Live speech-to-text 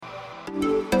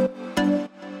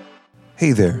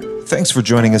Hey there. Thanks for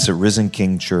joining us at Risen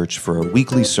King Church for our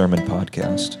weekly sermon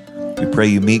podcast. We pray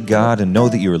you meet God and know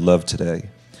that you are loved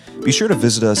today. Be sure to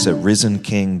visit us at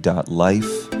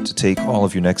risenking.life to take all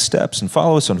of your next steps and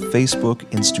follow us on Facebook,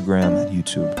 Instagram, and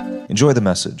YouTube. Enjoy the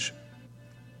message.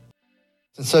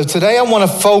 So today I want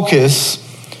to focus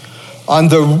on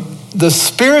the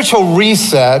spiritual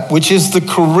reset, which is the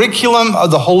curriculum of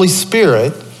the Holy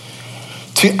Spirit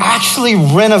to actually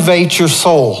renovate your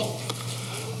soul.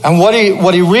 And what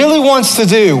he really wants to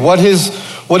do, what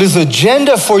his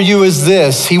agenda for you is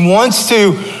this. He wants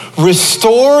to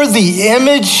restore the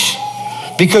image,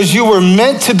 because you were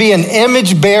meant to be an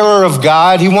image bearer of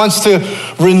God. He wants to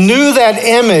renew that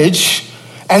image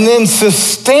and then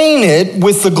sustain it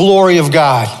with the glory of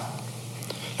God.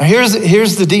 Now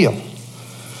here's the deal.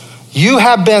 You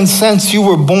have been, since you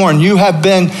were born, you have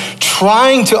been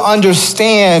trying to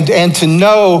understand and to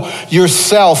know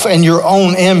yourself and your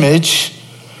own image.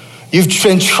 You've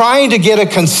been trying to get a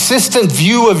consistent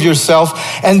view of yourself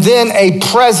and then a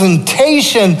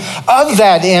presentation of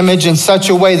that image in such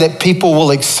a way that people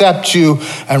will accept you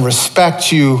and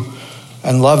respect you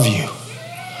and love you.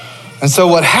 And so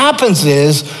what happens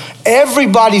is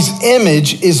everybody's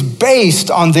image is based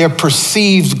on their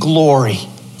perceived glory.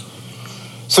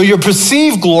 So your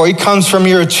perceived glory comes from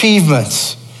your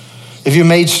achievements. If you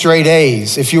made straight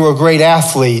A's, if you were a great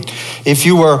athlete, if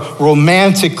you were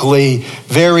romantically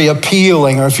very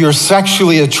appealing, or if you're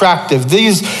sexually attractive,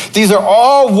 these are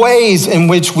all ways in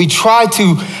which we try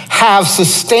to have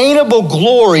sustainable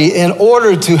glory in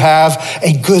order to have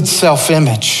a good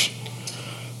self-image.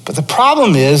 But the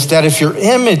problem is that if your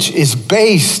image is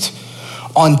based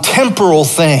on temporal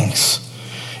things,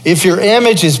 if your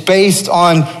image is based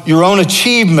on your own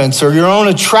achievements or your own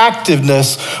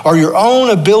attractiveness or your own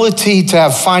ability to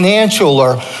have financial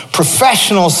or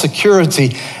professional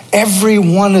security, every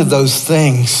one of those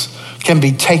things can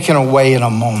be taken away in a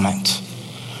moment.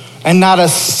 And not a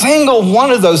single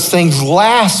one of those things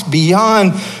lasts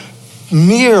beyond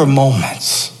mere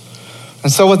moments.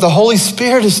 And so what the Holy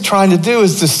Spirit is trying to do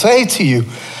is to say to you,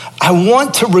 I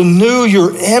want to renew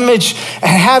your image and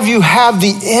have you have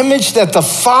the image that the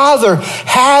Father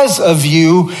has of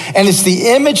you. And it's the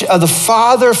image of the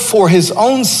Father for his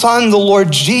own Son, the Lord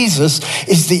Jesus,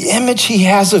 is the image he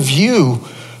has of you,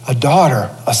 a daughter,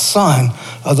 a son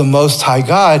of the Most High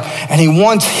God. And he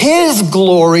wants his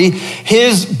glory,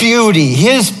 his beauty,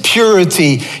 his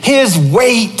purity, his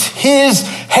weight, his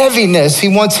heaviness. He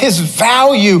wants his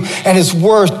value and his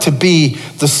worth to be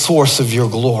the source of your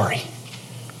glory.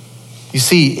 You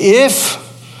see, if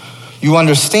you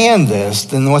understand this,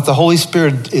 then what the Holy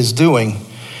Spirit is doing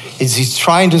is he's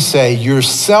trying to say your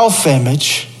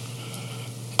self-image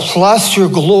plus your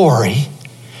glory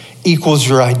equals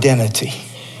your identity.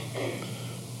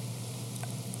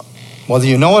 Whether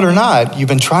you know it or not, you've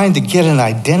been trying to get an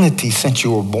identity since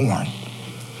you were born.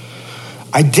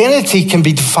 Identity can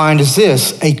be defined as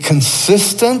this: a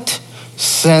consistent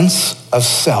sense of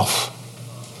self.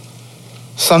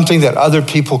 Something that other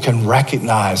people can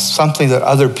recognize, something that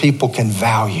other people can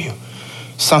value,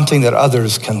 something that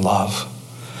others can love.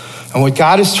 And what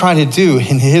God is trying to do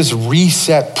in his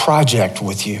reset project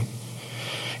with you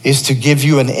is to give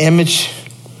you an image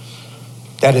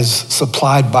that is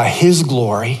supplied by his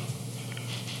glory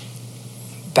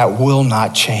that will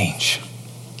not change,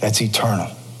 that's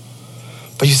eternal.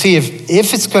 But you see, if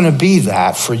it's going to be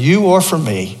that for you or for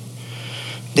me,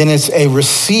 then it's a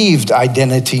received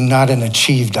identity, not an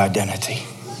achieved identity.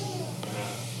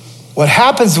 What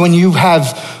happens when you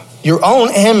have your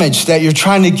own image that you're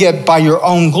trying to get by your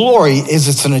own glory is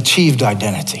it's an achieved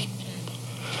identity.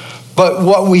 But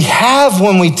what we have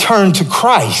when we turn to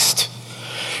Christ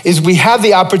is we have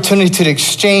the opportunity to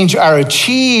exchange our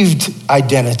achieved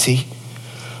identity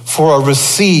for a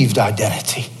received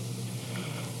identity.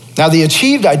 Now, the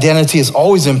achieved identity is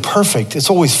always imperfect. It's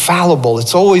always fallible.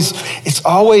 It's always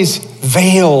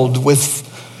veiled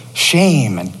with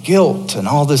shame and guilt and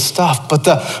all this stuff. But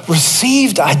the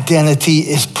received identity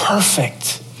is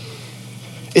perfect.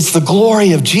 It's the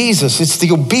glory of Jesus. It's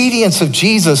the obedience of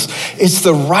Jesus. It's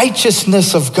the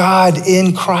righteousness of God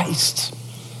in Christ.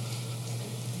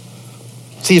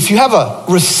 See, if you have a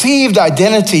received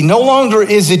identity, no longer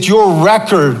is it your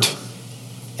record.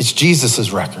 It's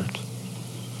Jesus's record.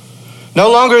 No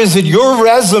longer is it your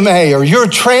resume or your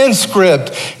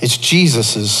transcript. It's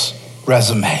Jesus's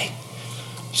resume.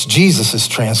 It's Jesus's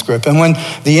transcript. And when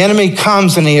the enemy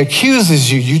comes and he accuses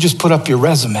you, you just put up your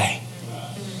resume.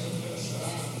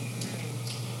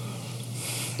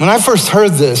 When I first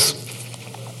heard this,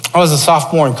 I was a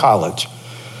sophomore in college.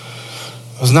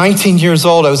 I was 19 years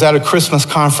old. I was at a Christmas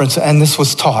conference and this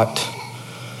was taught.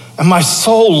 And my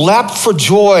soul leapt for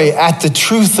joy at the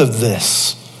truth of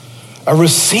this, a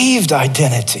received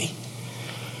identity.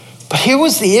 But here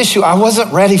was the issue. I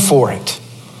wasn't ready for it.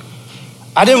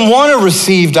 I didn't want a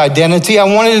received identity. I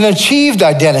wanted an achieved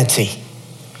identity.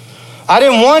 I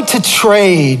didn't want to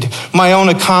trade my own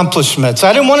accomplishments.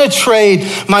 I didn't want to trade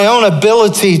my own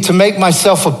ability to make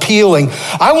myself appealing.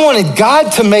 I wanted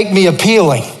God to make me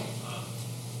appealing,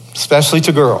 especially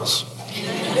to girls.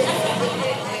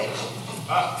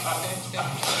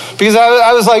 Because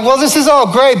I was like, well, this is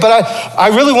all great, but I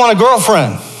really want a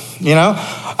girlfriend, you know?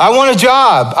 I want a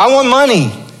job. I want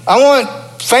money. I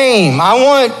want fame. I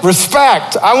want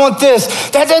respect. I want this.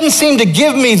 That doesn't seem to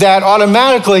give me that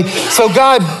automatically. So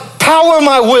God, power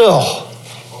my will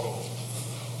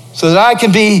so that I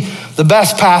can be the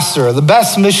best pastor, the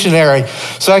best missionary,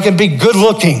 so I can be good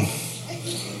looking.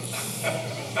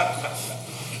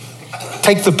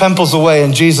 Take the pimples away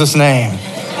in Jesus' name.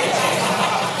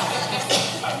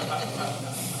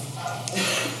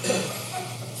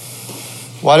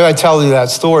 Why do I tell you that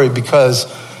story? Because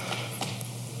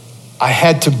I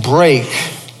had to break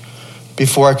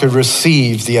before I could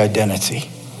receive the identity.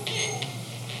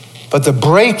 But the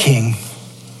breaking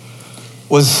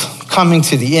was coming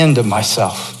to the end of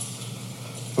myself.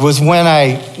 It was when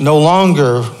I no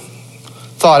longer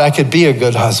thought I could be a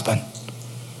good husband.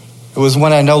 It was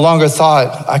when I no longer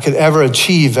thought I could ever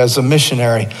achieve as a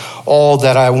missionary all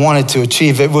that I wanted to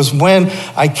achieve. It was when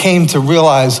I came to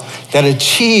realize that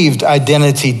achieved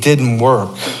identity didn't work.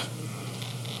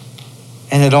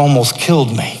 And it almost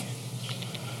killed me.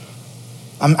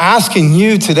 I'm asking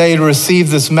you today to receive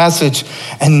this message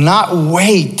and not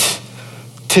wait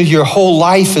till your whole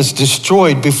life is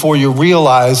destroyed before you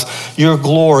realize your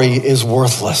glory is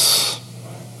worthless.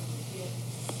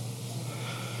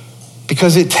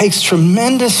 Because it takes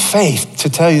tremendous faith, to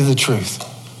tell you the truth,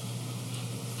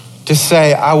 to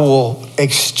say, I will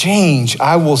exchange,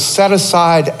 I will set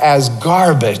aside as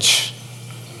garbage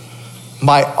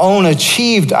my own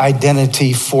achieved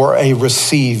identity for a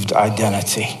received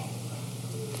identity.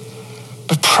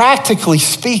 But practically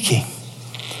speaking,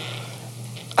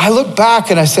 I look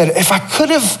back and I said, if I could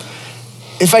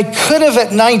have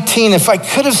at 19, if I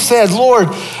could have said, Lord,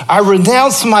 I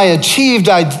renounce my achieved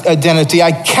identity,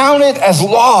 I count it as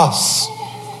loss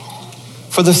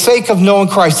for the sake of knowing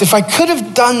Christ. If I could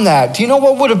have done that, do you know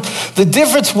what the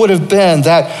difference would have been?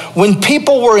 That when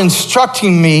people were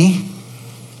instructing me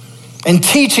and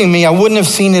teaching me, I wouldn't have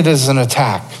seen it as an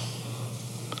attack.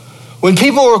 When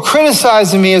people were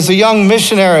criticizing me as a young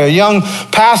missionary, a young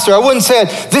pastor, I wouldn't say,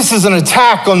 this is an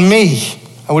attack on me.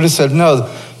 I would have said,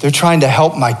 no, they're trying to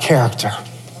help my character.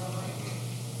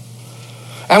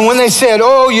 And when they said,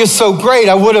 oh, you're so great,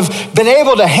 I would have been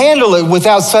able to handle it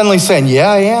without suddenly saying,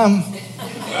 yeah, I am.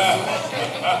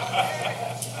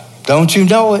 Don't you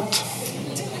know it?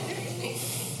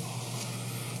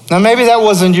 Now, maybe that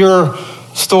wasn't your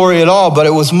story at all, but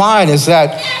it was mine, is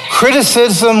that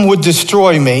criticism would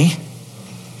destroy me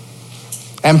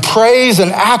and praise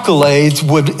and accolades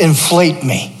would inflate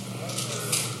me.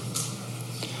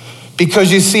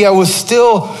 Because you see, I was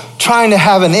still trying to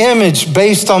have an image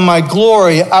based on my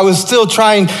glory. I was still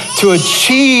trying to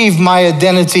achieve my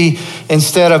identity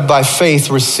instead of by faith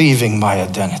receiving my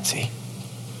identity.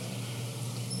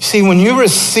 See, when you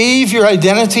receive your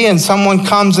identity and someone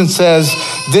comes and says,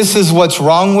 this is what's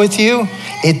wrong with you,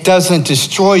 it doesn't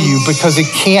destroy you because it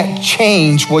can't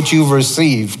change what you've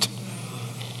received.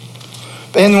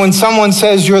 And when someone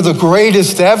says you're the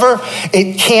greatest ever,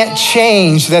 it can't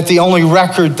change that the only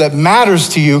record that matters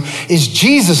to you is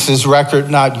Jesus's record,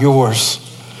 not yours.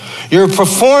 Your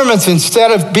performance,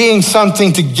 instead of being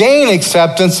something to gain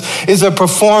acceptance, is a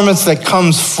performance that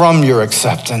comes from your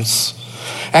acceptance.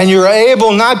 And you're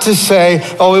able not to say,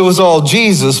 oh, it was all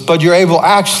Jesus, but you're able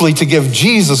actually to give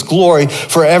Jesus glory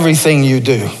for everything you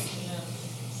do.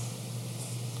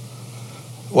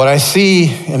 What I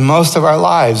see in most of our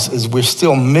lives is we're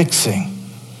still mixing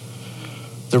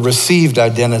the received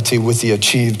identity with the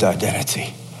achieved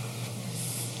identity.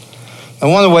 And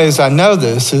one of the ways I know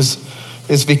this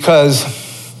is because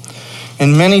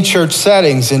in many church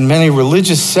settings, in many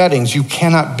religious settings, you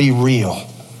cannot be real.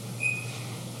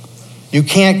 You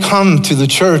can't come to the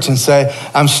church and say,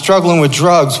 I'm struggling with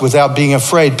drugs without being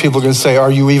afraid. People are going to say,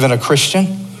 are you even a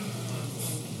Christian?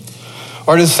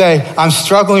 Or to say, I'm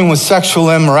struggling with sexual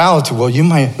immorality. Well,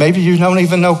 maybe you don't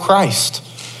even know Christ.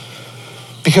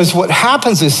 Because what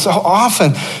happens is so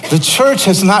often the church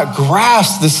has not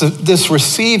grasped this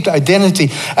received identity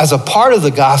as a part of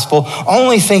the gospel,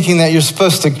 only thinking that you're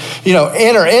supposed to,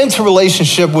 enter into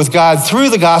relationship with God through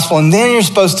the gospel, and then you're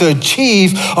supposed to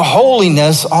achieve a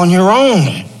holiness on your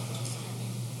own.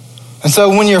 And so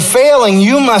when you're failing,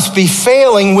 you must be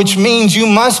failing, which means you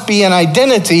must be an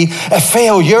identity, a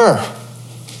failure.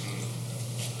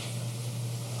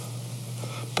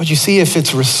 But you see, if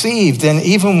it's received, then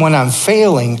even when I'm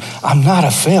failing, I'm not a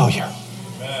failure.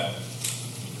 Amen.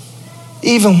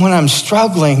 Even when I'm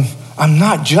struggling, I'm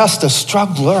not just a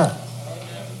struggler.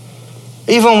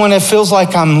 Even when it feels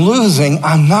like I'm losing,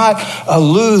 I'm not a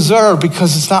loser,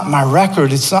 because it's not my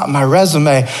record, it's not my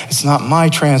resume, it's not my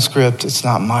transcript, it's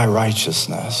not my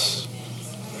righteousness.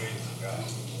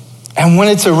 And when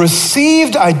it's a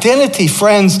received identity,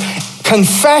 friends,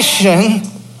 confession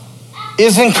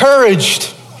is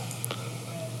encouraged.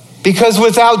 Because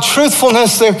without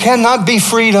truthfulness, there cannot be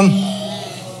freedom.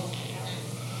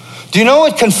 Do you know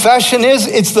what confession is?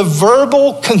 It's the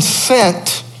verbal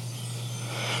consent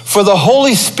for the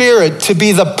Holy Spirit to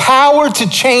be the power to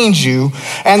change you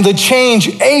and the change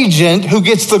agent who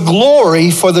gets the glory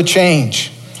for the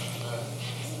change.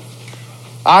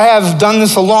 I have done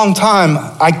this a long time.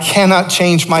 I cannot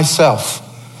change myself.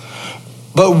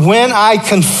 But when I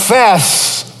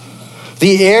confess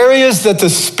the areas that the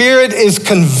Spirit is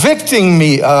convicting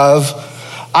me of,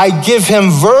 I give him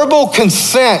verbal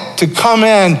consent to come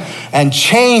in and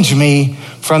change me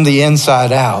from the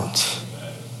inside out.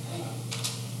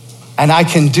 And I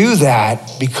can do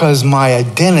that because my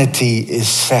identity is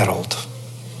settled.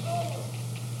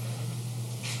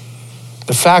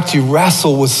 The fact you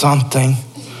wrestle with something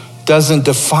doesn't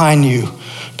define you,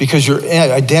 because your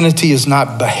identity is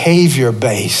not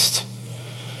behavior-based.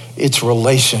 It's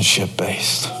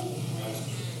relationship-based.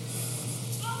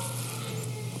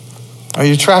 Are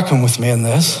you tracking with me in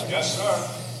this? Yes, sir.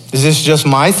 Is this just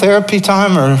my therapy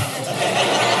time, or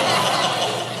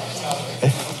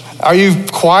are you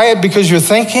quiet because you're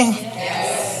thinking?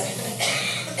 Yes.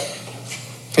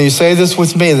 Can you say this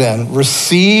with me then?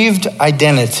 Received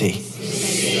identity.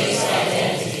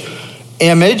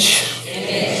 Image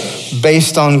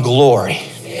based on glory.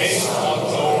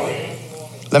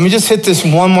 Let me just hit this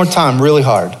one more time really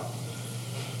hard.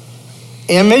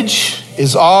 Image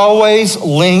is always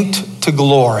linked to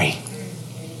glory.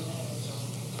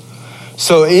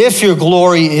 So if your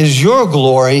glory is your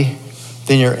glory,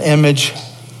 then your image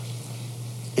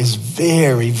is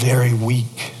very, very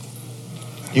weak.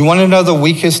 You want to know the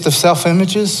weakest of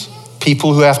self-images?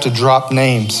 People who have to drop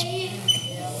names.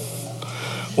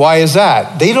 Why is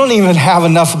that? They don't even have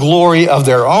enough glory of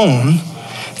their own.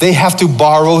 They have to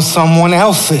borrow someone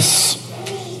else's.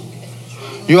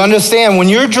 You understand? When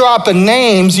you're dropping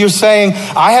names, you're saying,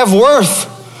 I have worth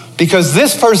because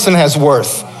this person has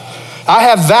worth. I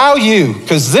have value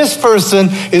because this person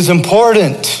is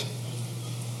important.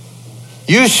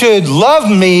 You should love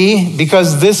me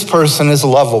because this person is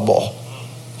lovable.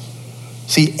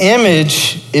 See,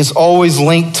 image is always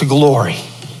linked to glory.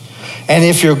 And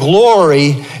if your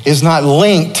glory is not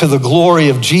linked to the glory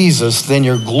of Jesus, then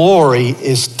your glory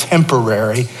is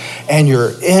temporary and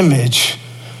your image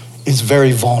is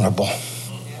very vulnerable.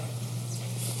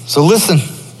 So listen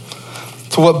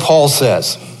to what Paul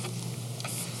says.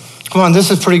 Come on, this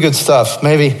is pretty good stuff.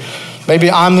 Maybe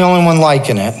I'm the only one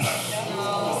liking it.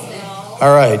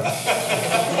 All right.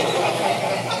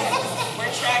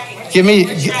 We're tracking. Give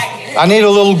me, I need a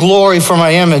little glory for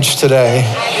my image today.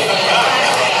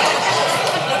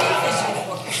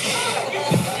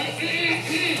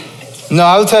 No,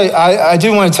 I'll tell you, I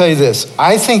do want to tell you this.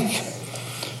 I think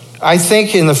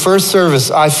in the first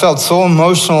service, I felt so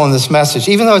emotional in this message,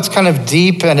 even though it's kind of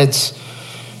deep and it's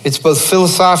both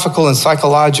philosophical and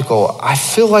psychological. I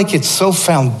feel like it's so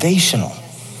foundational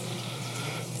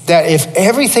that if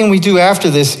everything we do after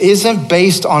this isn't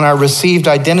based on our received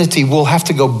identity, we'll have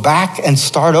to go back and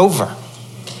start over.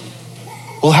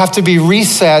 We'll have to be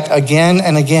reset again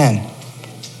and again.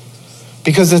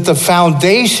 Because if the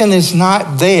foundation is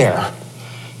not there,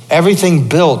 everything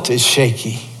built is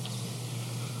shaky.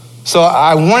 So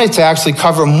I wanted to actually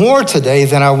cover more today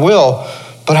than I will,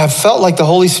 but I felt like the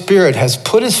Holy Spirit has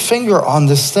put his finger on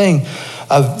this thing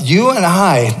of you and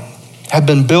I have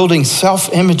been building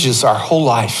self-images our whole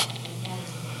life.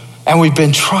 And we've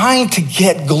been trying to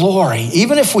get glory,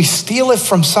 even if we steal it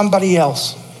from somebody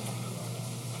else.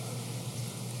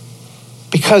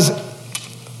 Because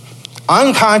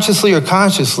unconsciously or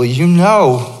consciously, you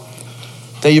know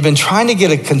that you've been trying to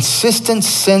get a consistent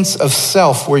sense of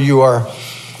self where you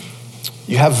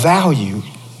have value,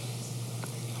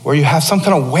 where you have some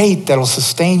kind of weight that'll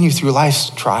sustain you through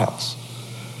life's trials.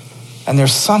 And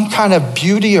there's some kind of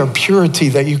beauty or purity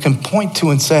that you can point to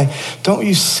and say, don't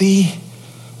you see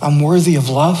I'm worthy of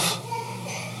love?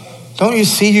 Don't you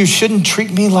see you shouldn't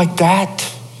treat me like that?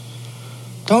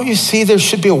 Don't you see there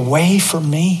should be a way for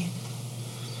me?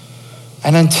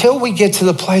 And until we get to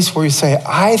the place where you say,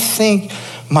 I think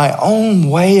my own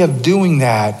way of doing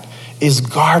that is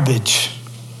garbage,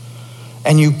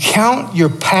 and you count your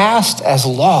past as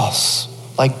loss,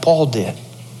 like Paul did,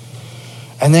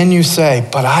 and then you say,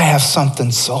 but I have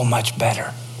something so much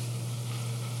better.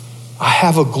 I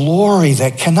have a glory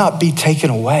that cannot be taken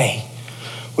away,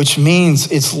 which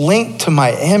means it's linked to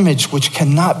my image, which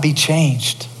cannot be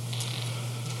changed.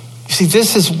 You see,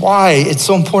 this is why it's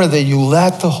so important that you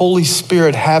let the Holy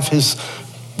Spirit have his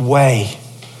way.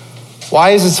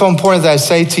 Why is it so important that I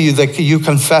say to you that you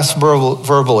confess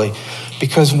verbally?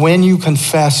 Because when you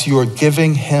confess, you are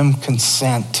giving him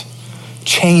consent.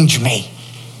 Change me.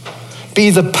 Be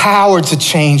the power to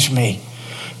change me.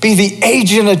 Be the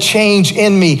agent of change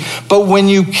in me. But when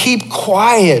you keep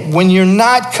quiet, when you're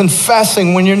not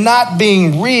confessing, when you're not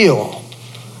being real,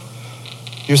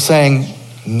 you're saying,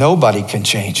 nobody can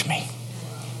change me.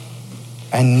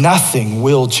 And nothing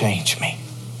will change me.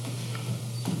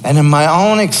 And in my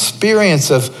own experience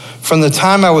from the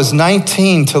time I was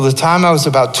 19 till the time I was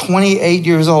about 28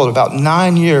 years old, about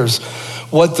 9 years,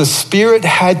 what the Spirit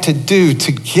had to do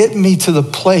to get me to the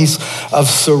place of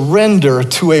surrender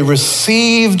to a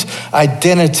received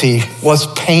identity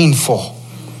was painful.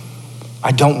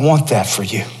 I don't want that for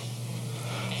you.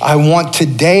 I want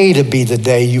today to be the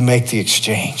day you make the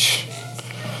exchange.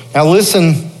 Now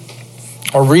listen,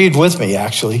 or read with me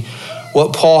actually,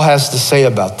 what Paul has to say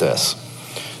about this.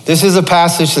 This is a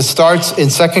passage that starts in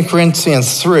 2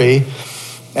 Corinthians 3,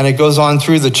 and it goes on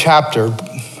through the chapter.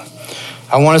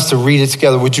 I want us to read it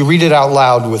together. Would you read it out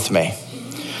loud with me?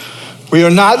 We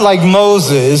are not like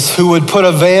Moses, who would put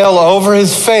a veil over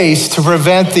his face to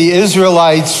prevent the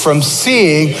Israelites from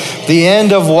seeing the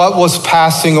end of what was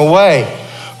passing away.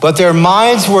 But their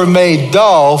minds were made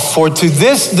dull, for to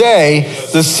this day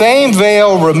the same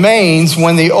veil remains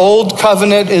when the old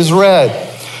covenant is read.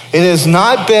 It has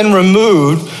not been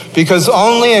removed, because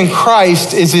only in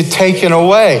Christ is it taken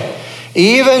away.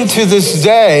 Even to this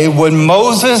day, when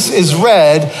Moses is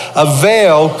read, a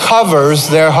veil covers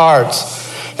their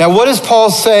hearts. Now, what is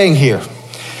Paul saying here?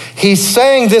 He's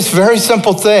saying this very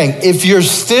simple thing. If you're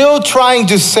still trying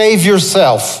to save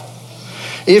yourself,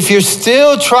 if you're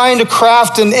still trying to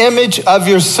craft an image of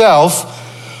yourself,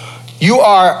 you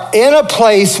are in a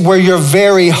place where your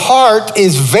very heart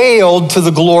is veiled to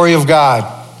the glory of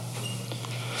God.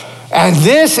 And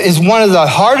this is one of the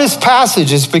hardest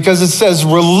passages because it says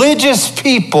religious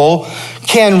people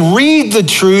can read the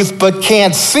truth but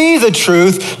can't see the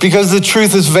truth because the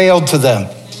truth is veiled to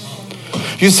them.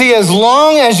 You see, as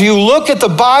long as you look at the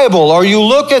Bible or you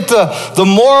look at the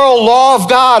moral law of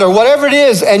God or whatever it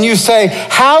is and you say,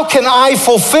 how can I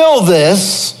fulfill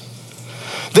this?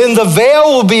 Then the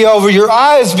veil will be over your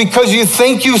eyes because you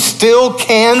think you still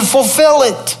can fulfill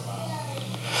it.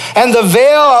 And the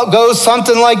veil goes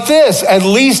something like this: at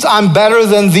least I'm better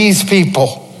than these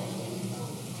people.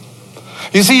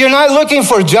 You see, you're not looking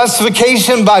for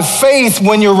justification by faith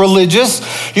when you're religious.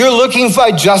 You're looking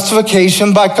for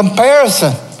justification by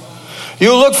comparison.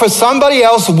 You look for somebody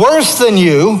else worse than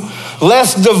you,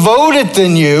 less devoted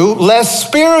than you, less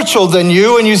spiritual than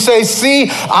you, and you say, see,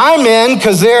 I'm in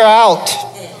because they're out.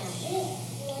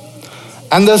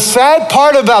 And the sad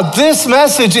part about this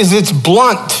message is it's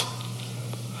blunt.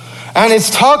 And it's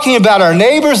talking about our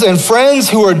neighbors and friends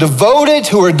who are devoted,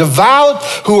 who are devout,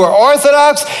 who are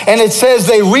orthodox. And it says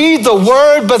they read the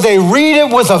word, but they read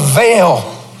it with a veil.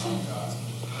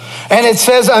 And it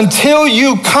says until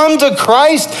you come to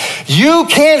Christ, you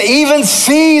can't even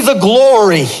see the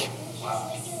glory.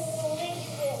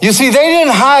 You see, they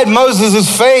didn't hide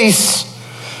Moses' face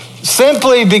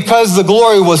simply because the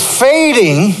glory was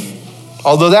fading,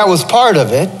 although that was part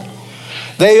of it.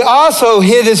 They also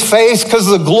hid his face because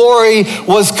the glory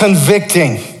was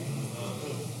convicting.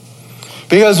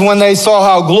 Because when they saw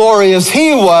how glorious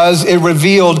he was, it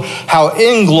revealed how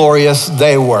inglorious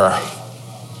they were.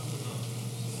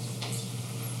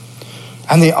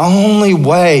 And the only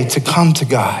way to come to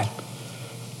God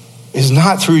is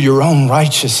not through your own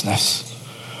righteousness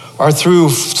or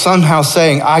through somehow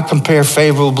saying, I compare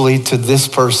favorably to this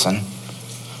person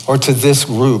or to this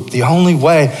group. The only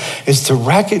way is to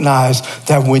recognize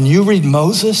that when you read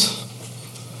Moses,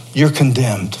 you're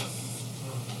condemned.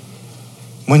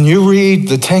 When you read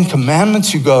the 10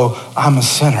 Commandments, you go, I'm a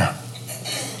sinner.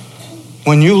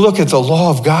 When you look at the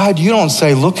law of God, you don't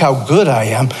say, look how good I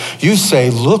am. You say,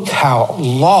 look how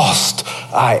lost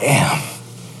I am.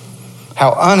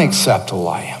 How unacceptable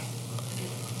I am.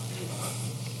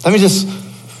 Let me just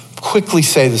quickly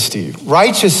say this to you.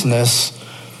 Righteousness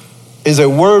is a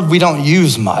word we don't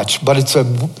use much, but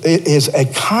it is a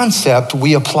concept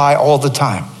we apply all the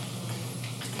time.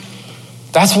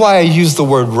 That's why I use the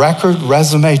word record,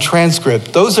 resume,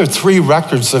 transcript. Those are 3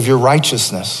 records of your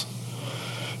righteousness.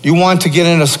 You want to get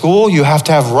into school, you have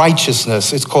to have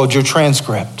righteousness. It's called your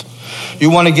transcript.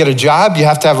 You want to get a job, you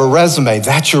have to have a resume.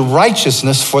 That's your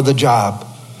righteousness for the job.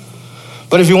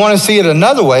 But if you want to see it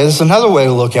another way, there's another way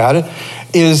to look at it,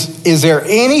 is there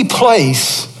any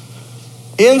place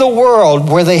in the world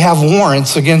where they have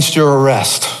warrants against your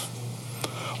arrest?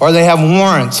 Or they have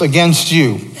warrants against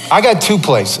you? I got 2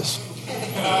 places.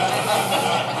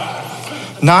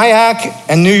 Nyack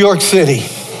and New York City.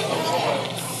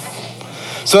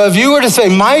 So if you were to say,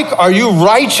 Mike, are you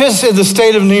righteous in the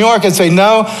state of New York? I'd say,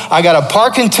 no, I got a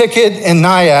parking ticket in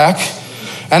Nyack,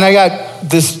 and I got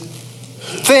this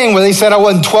thing where they said I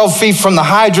wasn't 12 feet from the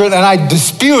hydrant, and I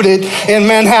dispute it in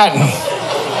Manhattan.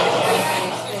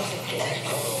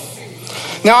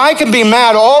 Now, I can be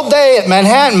mad all day at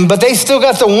Manhattan, but they still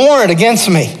got the warrant against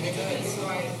me.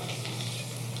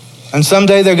 And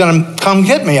someday they're going to come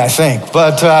get me, I think.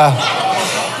 But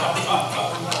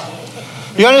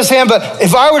you understand? But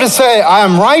if I were to say I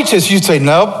am righteous, you'd say,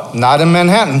 nope, not in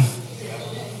Manhattan.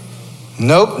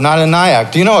 Nope, not in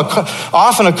Nyack. Do you know,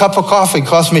 often a cup of coffee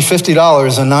costs me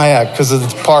 $50 in Nyack because of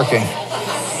the parking.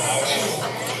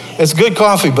 It's good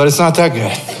coffee, but it's not that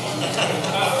good.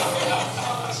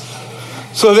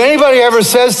 So if anybody ever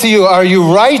says to you, are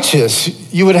you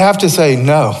righteous? You would have to say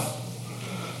no.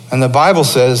 And the Bible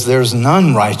says there's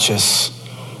none righteous,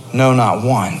 no, not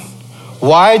one.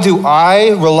 Why do I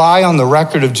rely on the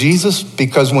record of Jesus?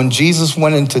 Because when Jesus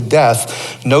went into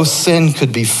death, no sin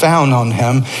could be found on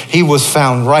him. He was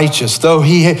found righteous. Though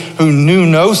he who knew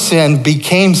no sin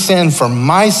became sin for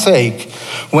my sake,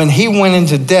 when he went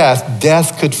into death,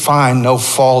 death could find no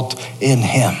fault in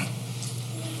him.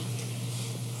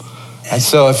 And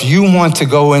so if you want to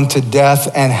go into death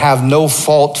and have no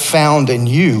fault found in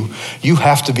you, you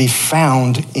have to be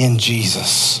found in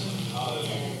Jesus.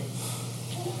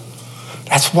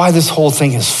 That's why this whole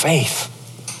thing is faith.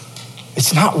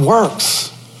 It's not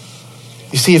works.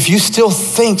 You see, if you still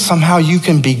think somehow you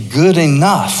can be good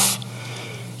enough,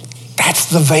 that's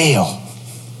the veil.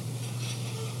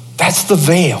 That's the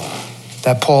veil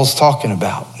that Paul's talking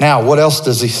about. Now, what else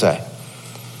does he say?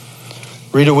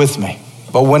 Read it with me.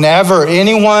 But whenever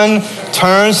anyone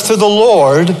turns to the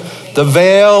Lord, the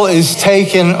veil is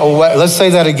taken away. Let's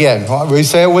say that again. Will you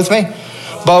say it with me?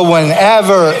 But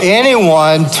whenever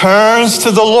anyone turns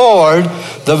to the Lord,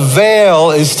 the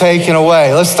veil is taken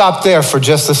away. Let's stop there for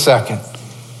just a second.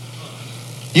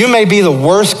 You may be the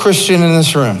worst Christian in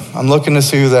this room. I'm looking to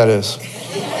see who that is.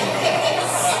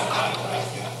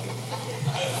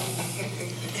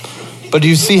 But do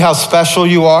you see how special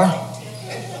you are?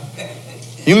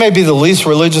 You may be the least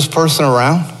religious person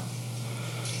around,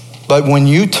 but when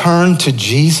you turn to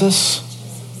Jesus,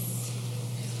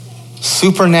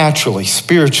 supernaturally,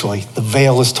 spiritually, the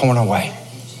veil is torn away.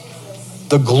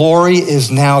 The glory is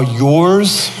now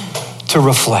yours to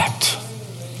reflect.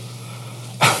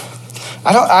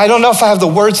 I don't know if I have the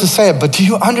words to say it, but do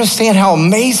you understand how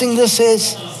amazing this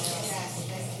is?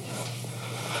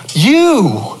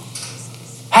 You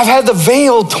have had the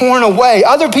veil torn away.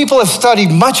 Other people have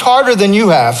studied much harder than you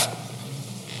have.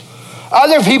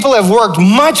 Other people have worked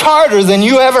much harder than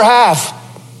you ever have.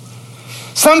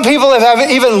 Some people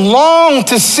have even longed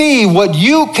to see what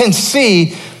you can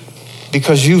see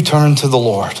because you turn to the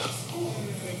Lord.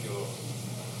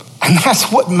 And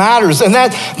that's what matters. And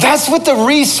that's what the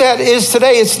reset is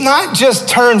today. It's not just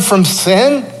turn from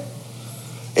sin.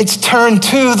 It's turn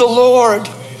to the Lord.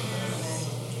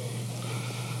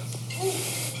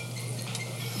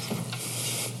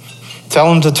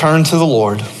 Tell him to turn to the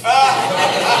Lord.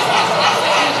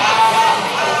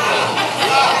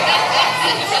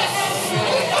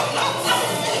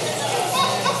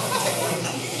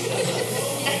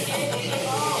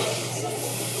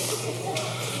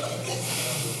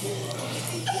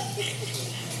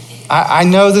 I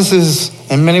know this is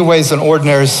in many ways an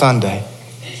ordinary Sunday,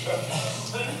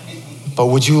 but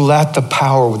would you let the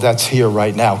power that's here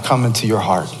right now come into your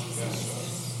heart?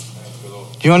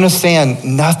 Do you understand?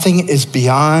 Nothing is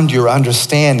beyond your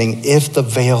understanding if the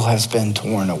veil has been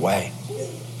torn away.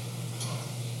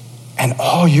 And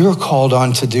all you're called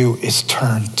on to do is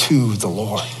turn to the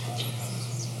Lord.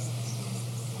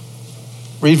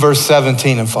 Read verse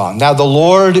 17 and follow. Now the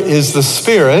Lord is the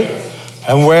Spirit,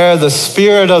 and where the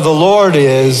Spirit of the Lord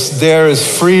is, there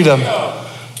is freedom.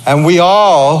 And we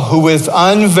all who with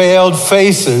unveiled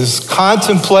faces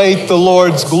contemplate the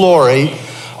Lord's glory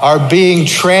are being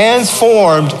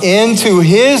transformed into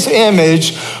his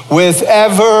image with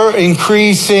ever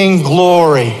increasing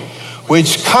glory,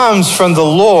 which comes from the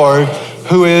Lord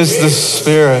who is the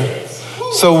Spirit.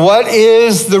 So what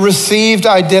is the received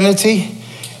identity?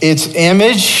 It's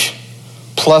image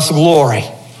plus glory.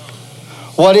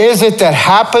 What is it that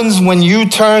happens when you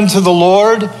turn to the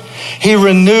Lord? He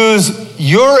renews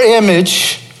your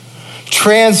image,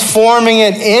 transforming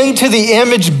it into the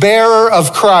image bearer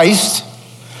of Christ.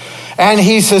 And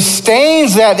he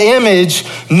sustains that image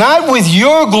not with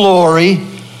your glory,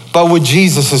 but with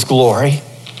Jesus' glory.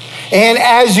 And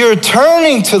as you're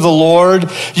turning to the Lord,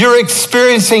 you're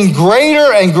experiencing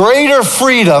greater and greater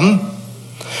freedom,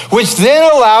 which then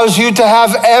allows you to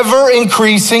have ever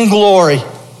increasing glory.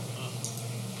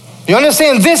 You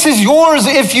understand? This is yours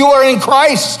if you are in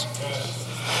Christ.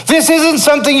 This isn't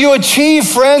something you achieve,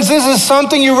 friends. This is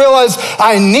something you realize,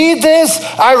 I need this,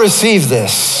 I receive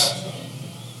this.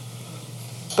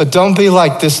 But don't be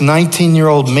like this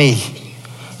 19-year-old me.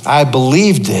 I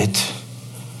believed it,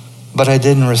 but I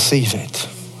didn't receive it.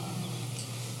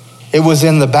 It was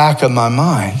in the back of my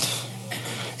mind.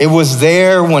 It was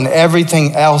there when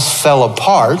everything else fell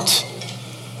apart,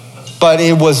 but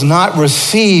it was not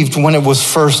received when it was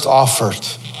first offered.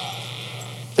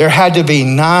 There had to be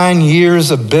 9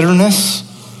 years of bitterness,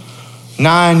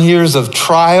 9 years of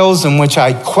trials in which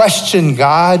I questioned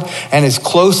God and his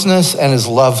closeness and his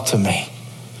love to me.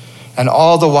 And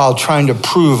all the while trying to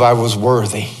prove I was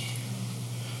worthy.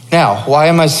 Now, why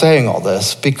am I saying all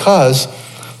this? Because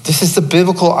this is the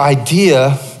biblical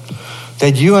idea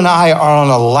that you and I are on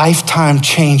a lifetime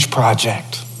change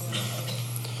project.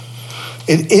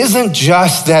 It isn't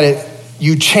just that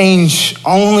you change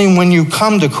only when you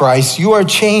come to Christ. You are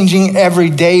changing every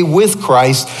day with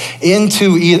Christ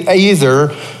into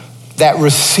either that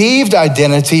received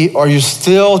identity or you're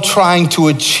still trying to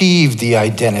achieve the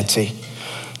identity.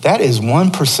 That is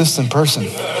one persistent person.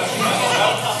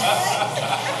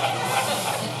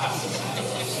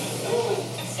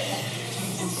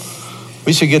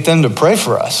 We should get them to pray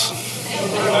for us.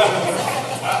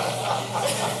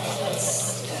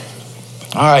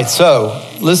 All right, so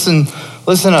listen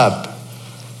up.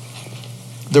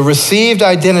 The received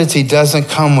identity doesn't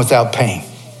come without pain.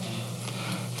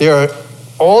 There are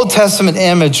Old Testament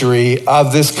imagery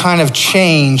of this kind of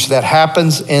change that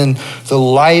happens in the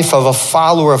life of a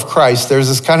follower of Christ. There's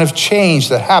this kind of change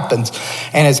that happens,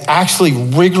 and it's actually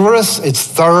rigorous, it's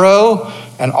thorough,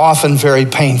 and often very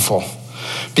painful.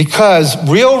 Because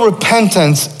real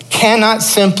repentance cannot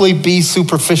simply be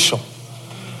superficial.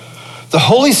 The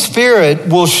Holy Spirit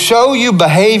will show you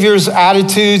behaviors,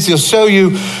 attitudes. He'll show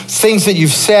you things that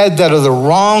you've said that are the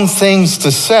wrong things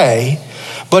to say,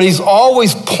 but he's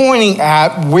always pointing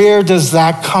at where does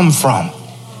that come from?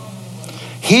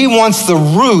 He wants the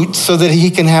root so that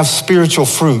he can have spiritual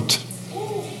fruit.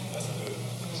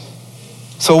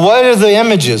 So what are the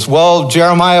images? Well,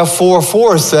 Jeremiah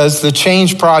 4:4 says the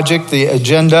change project, the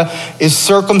agenda, is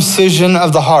circumcision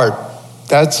of the heart.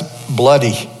 That's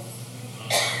bloody.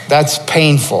 That's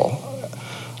painful.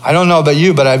 I don't know about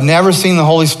you, but I've never seen the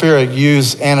Holy Spirit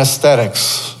use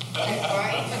anesthetics.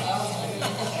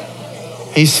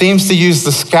 He seems to use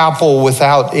the scalpel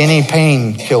without any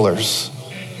painkillers.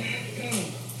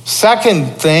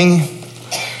 Second thing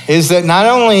is that not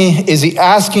only is he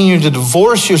asking you to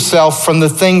divorce yourself from the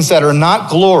things that are not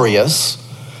glorious,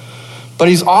 but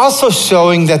he's also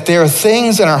showing that there are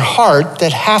things in our heart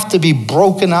that have to be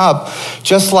broken up,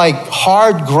 just like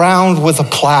hard ground with a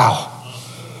plow.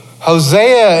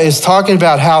 Hosea is talking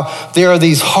about how there are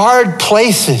these hard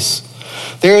places.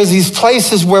 There are these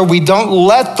places where we don't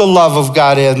let the love of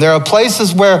God in. There are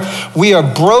places where we are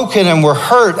broken and we're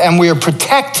hurt and we are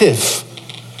protective.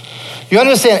 You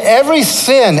understand, every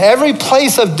sin, every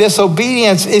place of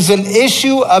disobedience is an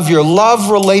issue of your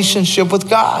love relationship with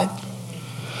God.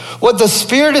 What the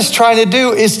Spirit is trying to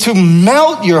do is to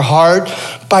melt your heart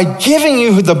by giving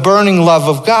you the burning love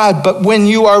of God. But when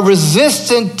you are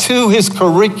resistant to his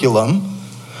curriculum,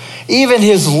 even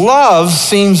his love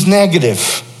seems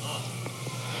negative.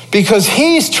 Because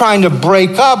he's trying to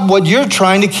break up what you're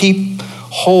trying to keep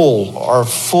whole or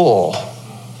full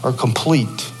or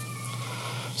complete.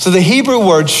 So the Hebrew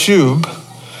word shub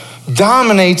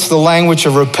dominates the language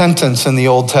of repentance in the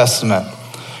Old Testament.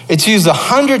 It's used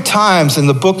 100 times in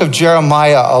the book of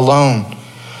Jeremiah alone.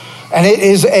 And it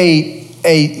is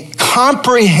a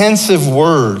comprehensive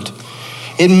word.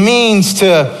 It means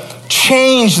to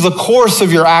change the course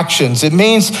of your actions. It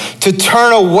means to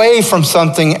turn away from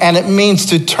something, and it means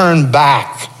to turn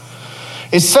back.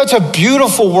 It's such a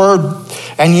beautiful word,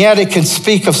 and yet it can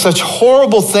speak of such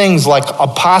horrible things like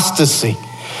apostasy.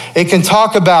 It can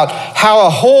talk about how a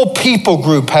whole people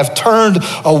group have turned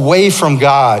away from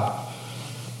God.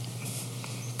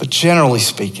 But generally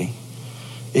speaking,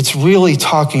 it's really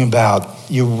talking about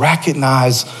you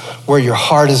recognize where your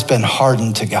heart has been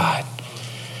hardened to God.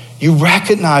 You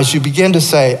recognize, you begin to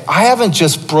say, I haven't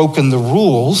just broken the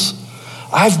rules,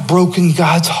 I've broken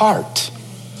God's heart.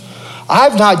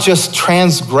 I've not just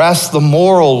transgressed the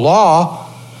moral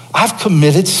law, I've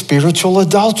committed spiritual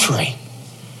adultery.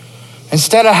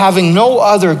 Instead of having no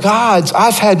other gods,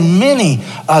 I've had many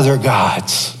other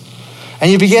gods.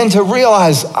 And you begin to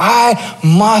realize, I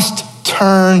must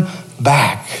turn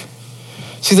back.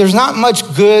 See, there's not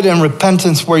much good in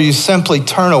repentance where you simply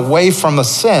turn away from a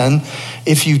sin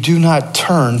if you do not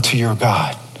turn to your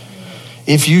God.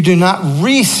 If you do not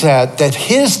reset that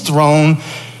his throne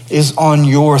is on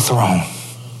your throne.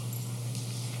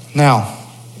 Now,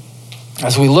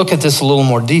 as we look at this a little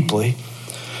more deeply,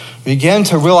 we begin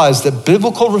to realize that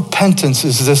biblical repentance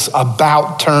is this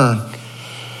about turn.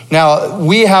 Now,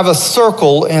 we have a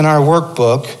circle in our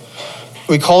workbook.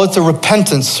 We call it the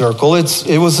repentance circle.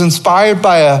 It was inspired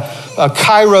by a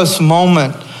Kairos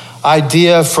moment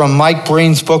idea from Mike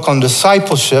Breen's book on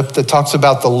discipleship that talks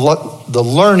about the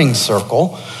learning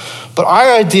circle. But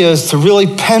our idea is to really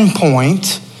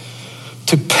pinpoint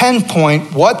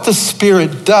what the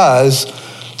Spirit does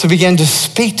to begin to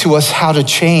speak to us how to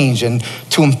change and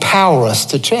to empower us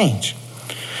to change.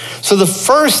 So the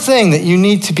first thing that you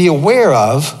need to be aware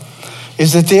of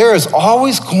is that there is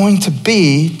always going to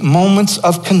be moments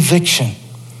of conviction.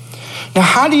 Now,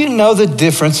 how do you know the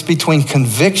difference between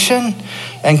conviction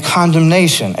and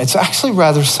condemnation? It's actually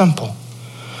rather simple.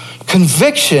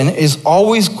 Conviction is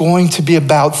always going to be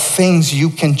about things you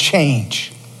can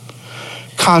change.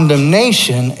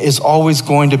 Condemnation is always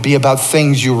going to be about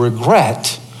things you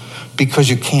regret because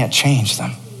you can't change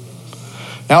them.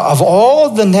 Now, of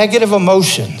all the negative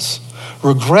emotions,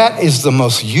 regret is the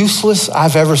most useless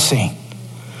I've ever seen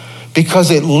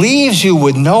because it leaves you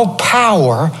with no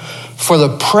power for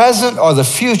the present or the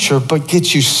future, but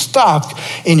gets you stuck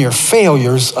in your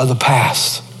failures of the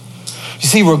past. You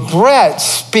see, regret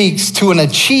speaks to an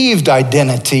achieved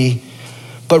identity,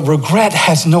 but regret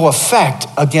has no effect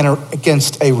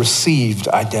against a received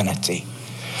identity.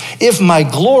 If my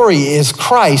glory is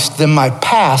Christ, then my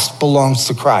past belongs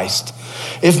to Christ.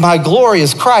 If my glory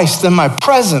is Christ, then my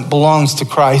present belongs to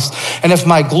Christ. And if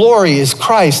my glory is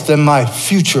Christ, then my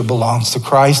future belongs to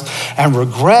Christ. And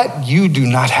regret, you do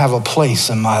not have a place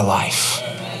in my life.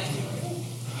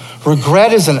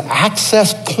 Regret is an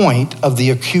access point of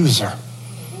the accuser.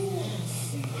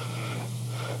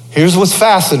 Here's what's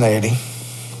fascinating.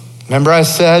 Remember I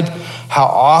said how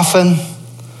often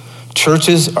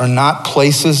churches are not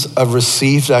places of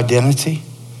received identity?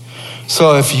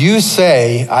 So if you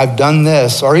say, I've done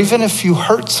this, or even if you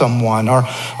hurt someone,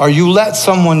 or you let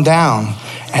someone down,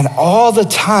 and all the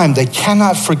time they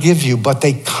cannot forgive you, but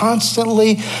they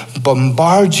constantly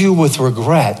bombard you with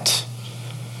regret.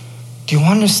 Do you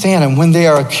understand? And when they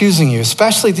are accusing you,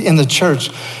 especially in the church,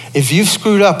 if you've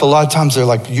screwed up, a lot of times they're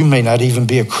like, you may not even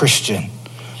be a Christian.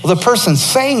 Well, the person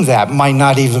saying that might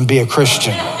not even be a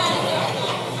Christian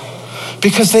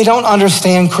because they don't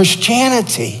understand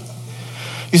Christianity.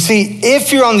 You see,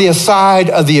 if you're on the side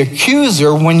of the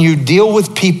accuser when you deal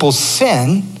with people's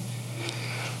sin,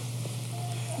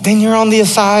 then you're on the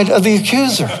side of the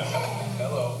accuser.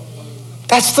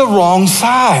 That's the wrong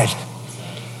side.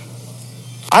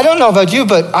 I don't know about you,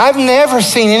 but I've never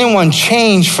seen anyone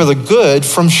change for the good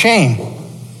from shame.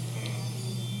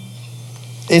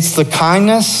 It's the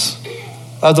kindness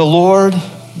of the Lord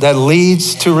that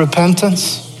leads to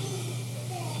repentance.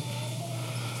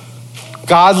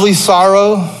 Godly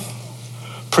sorrow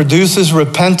produces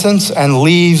repentance and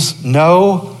leaves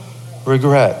no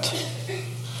regret.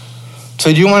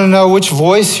 So do you want to know which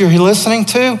voice you're listening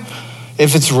to?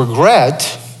 If it's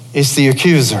regret, it's the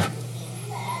accuser.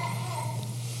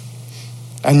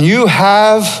 And you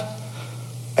have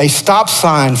a stop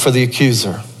sign for the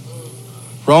accuser.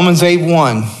 Romans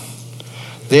 8:1.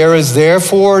 There is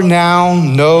therefore now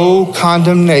no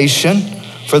condemnation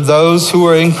for those who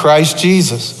are in Christ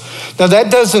Jesus. Now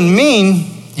that doesn't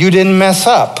mean you didn't mess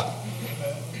up.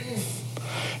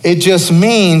 It just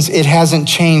means it hasn't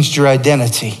changed your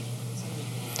identity.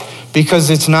 Because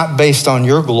it's not based on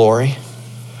your glory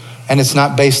and it's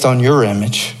not based on your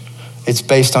image. It's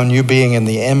based on you being in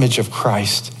the image of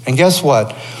Christ. And guess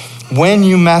what? When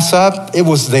you mess up, it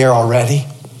was there already.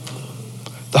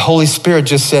 The Holy Spirit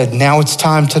just said, now it's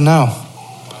time to know.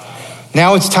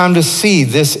 Now it's time to see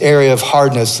this area of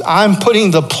hardness. I'm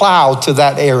putting the plow to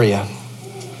that area.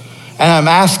 And I'm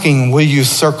asking, will you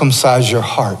circumcise your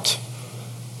heart?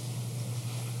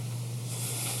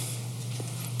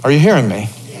 Are you hearing me?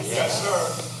 Yes,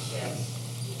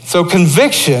 sir. So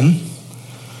conviction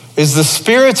is the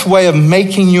Spirit's way of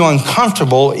making you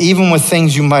uncomfortable even with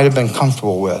things you might have been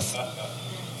comfortable with.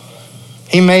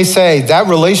 He may say, that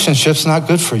relationship's not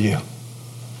good for you.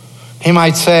 He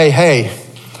might say, hey,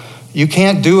 you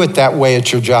can't do it that way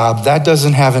at your job. That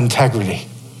doesn't have integrity.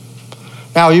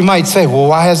 Now, you might say, well,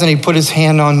 why hasn't he put his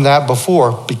hand on that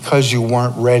before? Because you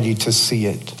weren't ready to see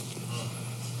it.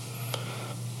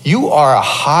 You are a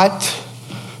hot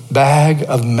bag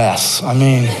of mess. I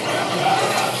mean,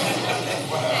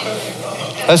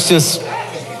 let's just,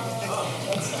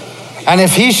 and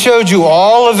if he showed you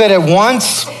all of it at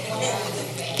once,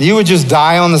 you would just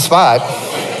die on the spot.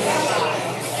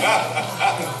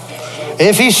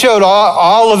 If he showed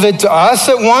all of it to us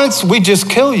at once, we'd just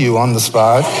kill you on the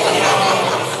spot.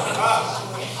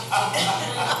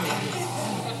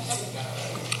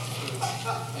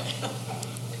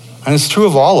 And it's true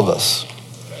of all of us.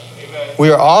 We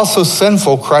are all so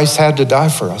sinful, Christ had to die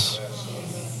for us.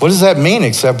 What does that mean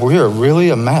except we are really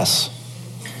a mess?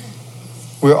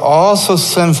 We're all so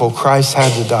sinful, Christ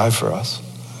had to die for us.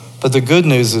 But the good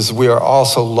news is we are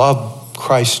also loved.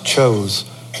 Christ chose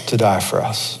to die for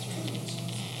us.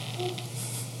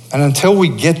 And until we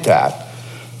get that,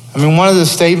 I mean, one of the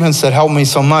statements that helped me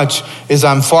so much is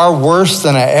I'm far worse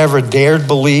than I ever dared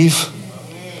believe,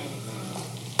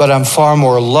 but I'm far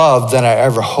more loved than I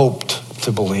ever hoped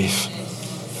to believe.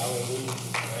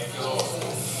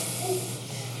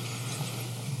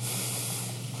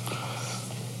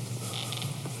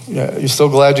 Yeah, you still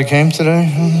glad you came today?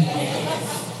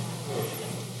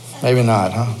 Maybe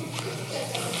not, huh?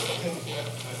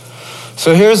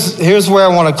 So here's where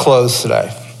I want to close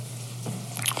today.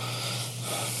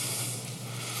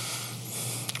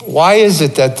 Why is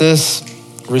it that this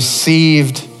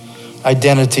received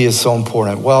identity is so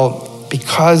important? Well,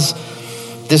 because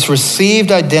this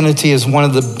received identity is one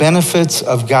of the benefits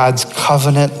of God's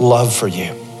covenant love for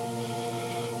you.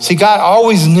 See, God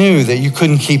always knew that you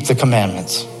couldn't keep the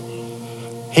commandments.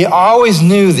 He always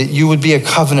knew that you would be a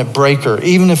covenant breaker,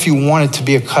 even if you wanted to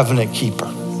be a covenant keeper.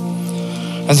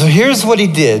 And so here's what he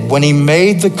did when he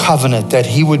made the covenant that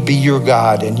he would be your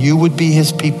God and you would be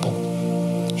his people.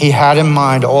 He had in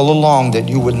mind all along that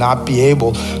you would not be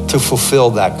able to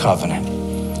fulfill that covenant.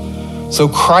 So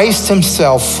Christ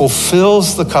himself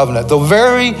fulfills the covenant. The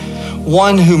very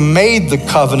one who made the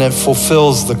covenant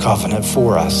fulfills the covenant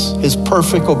for us. His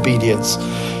perfect obedience,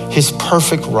 his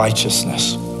perfect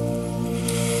righteousness.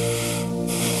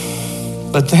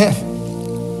 But then,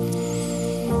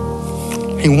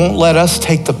 he won't let us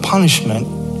take the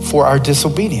punishment for our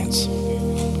disobedience.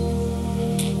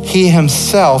 He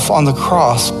himself on the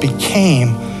cross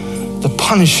became the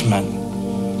punishment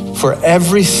for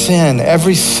every sin,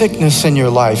 every sickness in your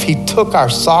life. He took our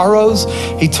sorrows,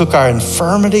 he took our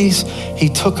infirmities, he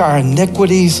took our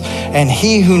iniquities, and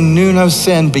he who knew no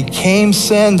sin became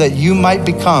sin that you might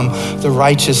become the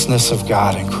righteousness of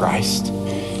God in Christ.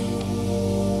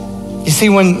 You see,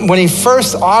 when he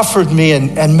first offered me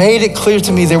and made it clear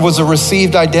to me there was a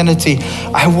received identity,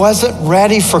 I wasn't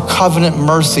ready for covenant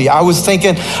mercy. I was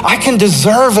thinking, I can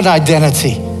deserve an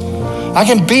identity. I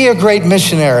can be a great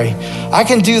missionary. I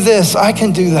can do this, I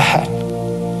can do that.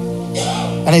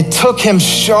 And it took him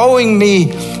showing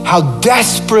me how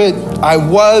desperate I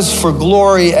was for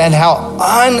glory and how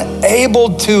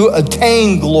unable to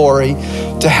attain glory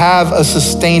to have a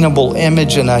sustainable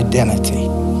image and identity.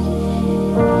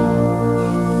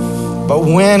 But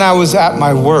when I was at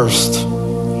my worst,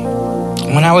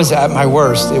 it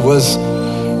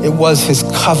was his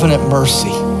covenant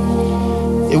mercy.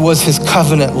 It was his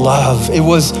covenant love. It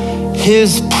was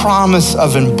his promise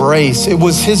of embrace. It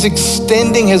was his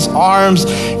extending his arms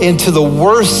into the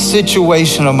worst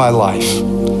situation of my life.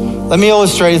 Let me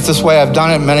illustrate it this way. I've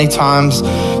done it many times.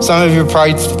 Some of you are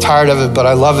probably tired of it, but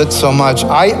I love it so much.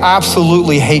 I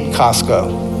absolutely hate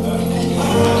Costco.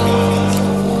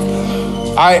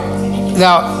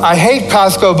 Now, I hate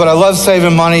Costco, but I love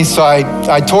saving money, so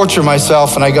I torture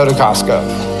myself and I go to Costco.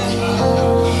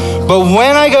 But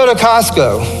when I go to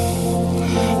Costco,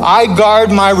 I guard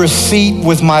my receipt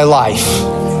with my life.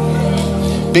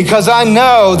 Because I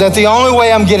know that the only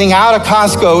way I'm getting out of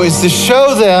Costco is to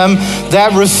show them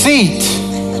that receipt.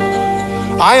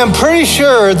 I am pretty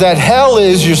sure that hell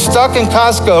is you're stuck in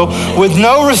Costco with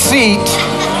no receipt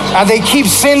and they keep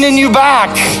sending you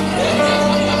back.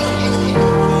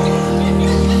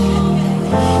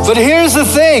 But here's the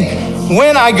thing.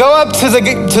 When I go up to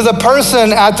the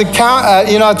person at the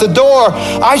at the door,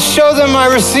 I show them my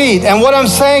receipt. And what I'm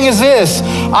saying is this: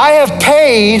 I have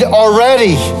paid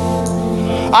already.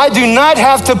 I do not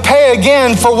have to pay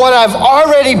again for what I've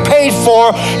already paid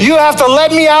for. You have to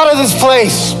let me out of this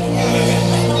place.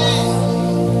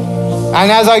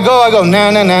 And as I go,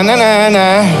 na, na, na, na, na,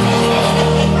 na.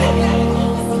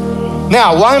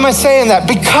 Now, why am I saying that?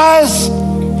 Because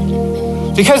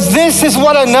this is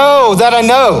what I know that I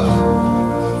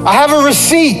know. I have a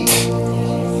receipt.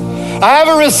 I have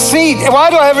a receipt. Why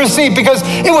do I have a receipt? Because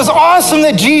it was awesome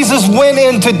that Jesus went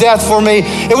into death for me.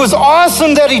 It was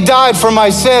awesome that he died for my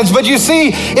sins. But you see,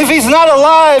 if he's not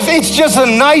alive, it's just a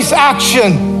nice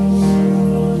action.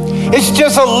 It's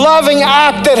just a loving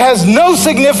act that has no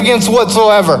significance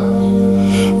whatsoever.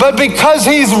 But because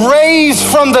he's raised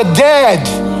from the dead,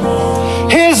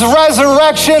 his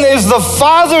resurrection is the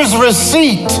Father's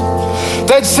receipt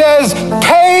that says,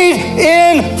 paid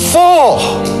in full.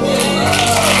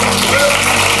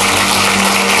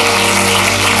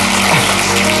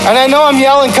 And I know I'm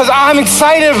yelling because I'm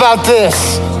excited about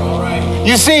this.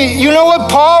 You see, you know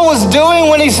what Paul was doing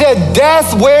when he said,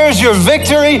 death, where's your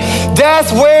victory?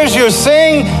 Death, where's your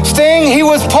sting? He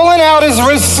was pulling out his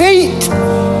receipt.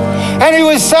 And he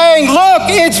was saying, look,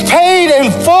 it's paid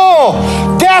in full.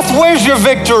 Death, where's your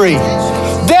victory?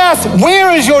 Death,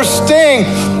 where is your sting?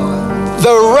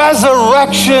 The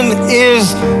resurrection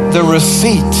is the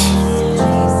receipt.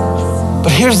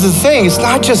 But here's the thing, it's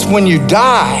not just when you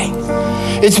die.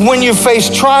 It's when you face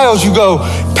trials, you go,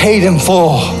 paid in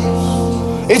full.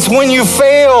 It's when you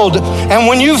failed and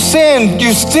when you've sinned,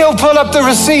 you still put up the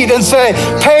receipt and say,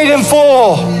 paid in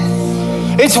full.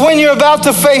 It's when you're about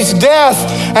to face death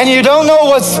and you don't know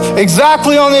what's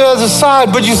exactly on the other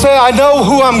side, but you say, I know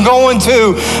who I'm going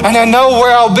to and I know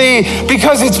where I'll be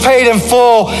because it's paid in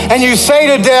full. And you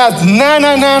say to death, na,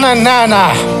 na, na, na, na,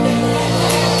 na.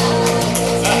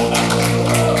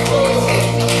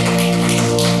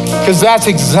 Because that's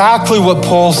exactly what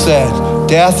Paul said.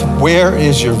 Death, where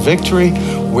is your victory?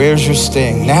 Where's your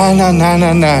sting? Na, na, na,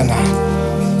 na, na, na.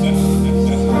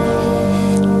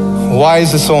 Why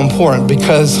is this so important?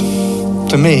 Because,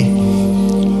 to me,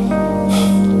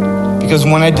 because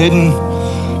when I didn't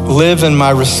live in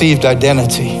my received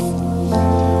identity,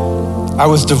 I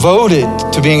was devoted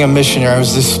to being a missionary. I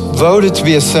was devoted to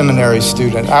be a seminary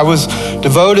student. I was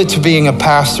devoted to being a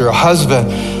pastor, a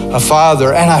husband, a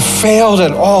father, and I failed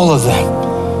at all of them.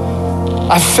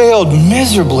 I failed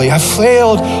miserably. I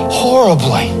failed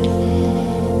horribly.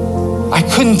 I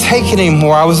couldn't take it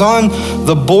anymore. I was on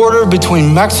the border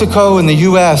between Mexico and the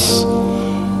U.S.,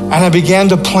 and I began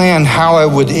to plan how I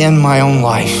would end my own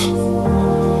life.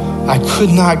 I could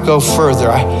not go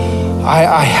further.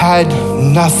 I had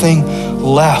nothing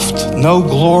left, no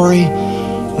glory,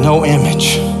 no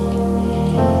image.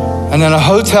 And in a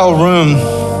hotel room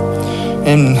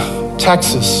in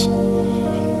Texas,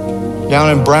 down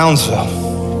in Brownsville,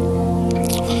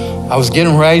 I was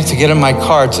getting ready to get in my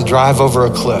car to drive over a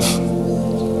cliff.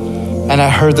 And I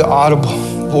heard the audible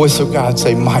voice of God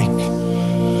say, Mike,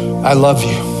 I love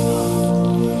you.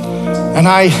 And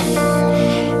I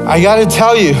got to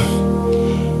tell you,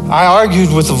 I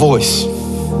argued with the voice.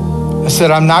 I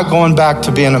said, I'm not going back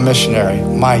to being a missionary.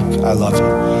 Mike, I love you.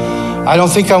 I don't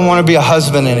think I want to be a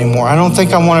husband anymore. I don't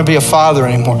think I want to be a father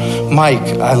anymore.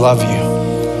 Mike, I love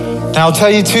you. Now, I'll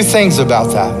tell you two things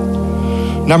about that.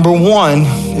 Number one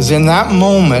is in that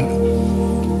moment,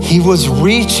 he was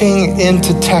reaching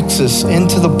into Texas,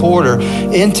 into the border,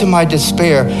 into my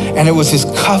despair, and it was his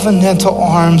covenantal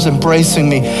arms embracing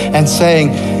me and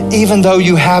saying, even though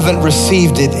you haven't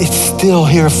received it, it's still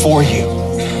here for you.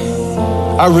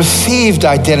 I received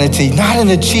identity, not an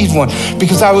achieved one,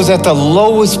 because I was at the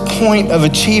lowest point of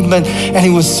achievement, and he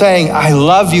was saying, I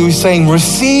love you. He's saying,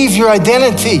 receive your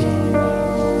identity.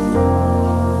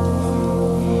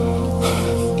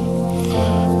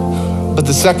 But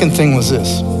the second thing was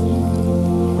this.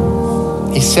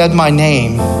 He said my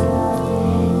name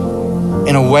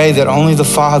in a way that only the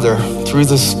Father, through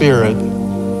the Spirit,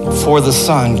 for the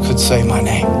Son, could say my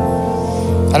name.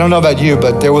 I don't know about you,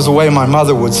 but there was a way my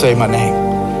mother would say my name.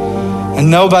 And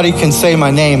nobody can say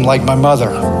my name like my mother.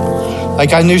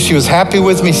 Like I knew she was happy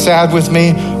with me, sad with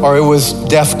me, or it was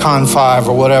DEFCON 5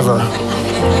 or whatever.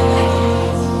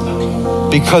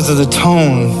 Because of the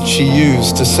tone she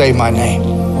used to say my name.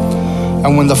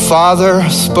 And when the Father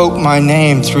spoke my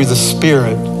name through the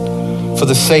Spirit for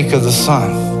the sake of the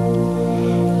Son,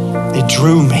 it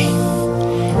drew me.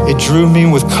 It drew me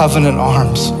with covenant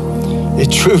arms.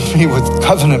 It drew me with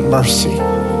covenant mercy.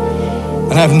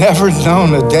 And I've never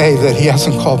known a day that he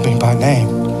hasn't called me by name.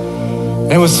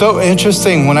 And it was so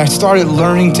interesting when I started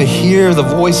learning to hear the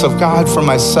voice of God for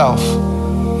myself.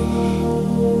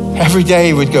 Every day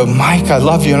he would go, Mike, I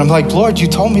love you. And I'm like, Lord, you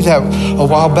told me that a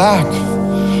while back.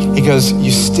 He goes,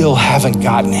 you still haven't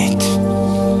gotten it.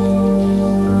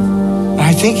 And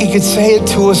I think he could say it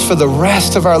to us for the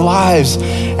rest of our lives.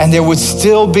 and there would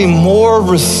still be more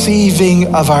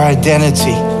receiving of our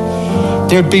identity.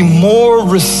 There'd be more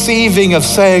receiving of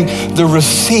saying the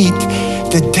receipt,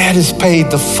 the debt is paid.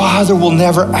 The Father will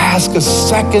never ask a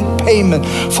second payment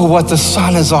for what the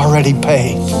Son has already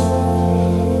paid.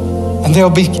 And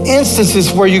there'll be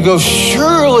instances where you go,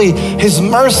 surely his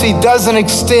mercy doesn't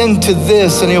extend to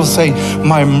this. And he'll say,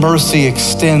 my mercy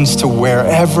extends to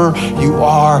wherever you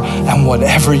are and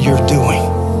whatever you're doing.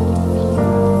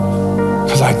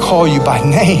 Because I call you by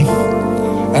name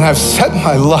and I've set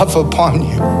my love upon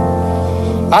you.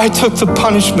 I took the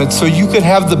punishment so you could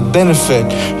have the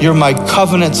benefit. You're my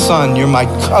covenant son. You're my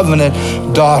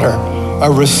covenant daughter.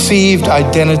 A received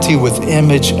identity with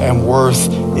image and worth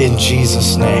in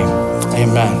Jesus' name.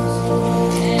 Amen.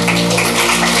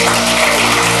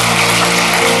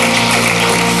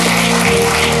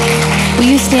 Will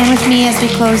you stand with me as we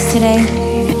close today?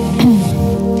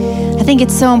 I think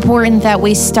it's so important that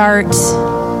we start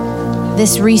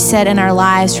this reset in our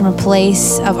lives from a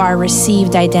place of our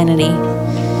received identity,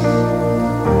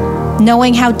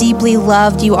 knowing how deeply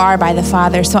loved you are by the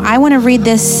Father. So I want to read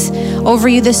this over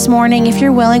you this morning. If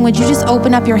you're willing, would you just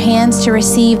open up your hands to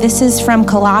receive? This is from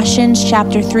Colossians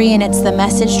chapter 3, and it's the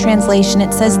Message translation.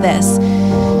 It says this: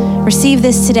 receive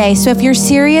this today. So if you're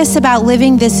serious about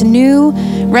living this new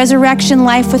resurrection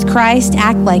life with Christ,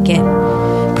 act like it.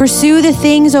 Pursue the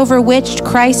things over which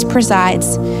Christ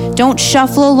presides. Don't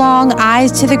shuffle along,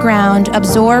 eyes to the ground,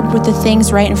 absorbed with the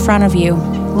things right in front of you.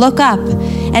 Look up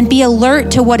and be alert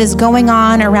to what is going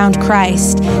on around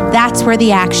Christ. That's where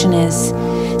the action is.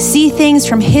 See things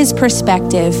from his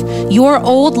perspective. Your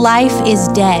old life is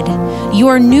dead.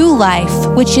 Your new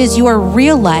life, which is your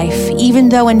real life, even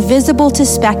though invisible to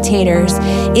spectators,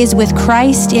 is with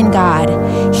Christ in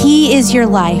God. He is your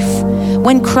life.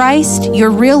 When Christ,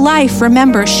 your real life,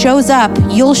 remember, shows up,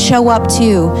 you'll show up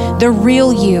too. The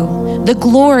real you, the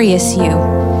glorious you.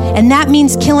 And that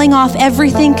means killing off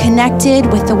everything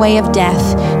connected with the way of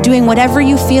death, doing whatever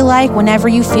you feel like, whenever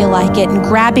you feel like it, and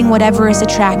grabbing whatever is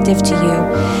attractive to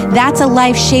you. That's a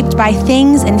life shaped by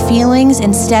things and feelings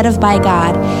instead of by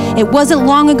God. It wasn't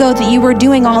long ago that you were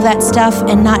doing all that stuff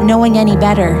and not knowing any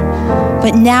better.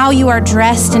 But now you are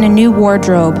dressed in a new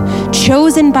wardrobe,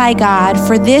 chosen by God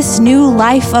for this new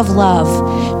life of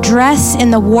love. Dress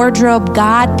in the wardrobe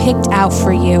God picked out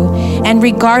for you, and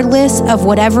regardless of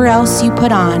whatever else you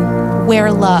put on,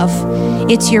 wear love.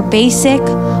 It's your basic,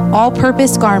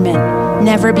 all-purpose garment.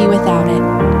 Never be without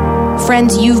it.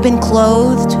 Friends, you've been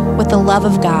clothed with the love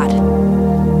of God.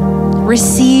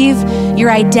 Receive your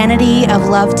identity of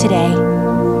love today.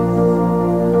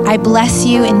 I bless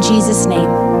you in Jesus' name.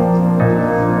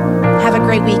 Have a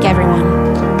great week, everyone.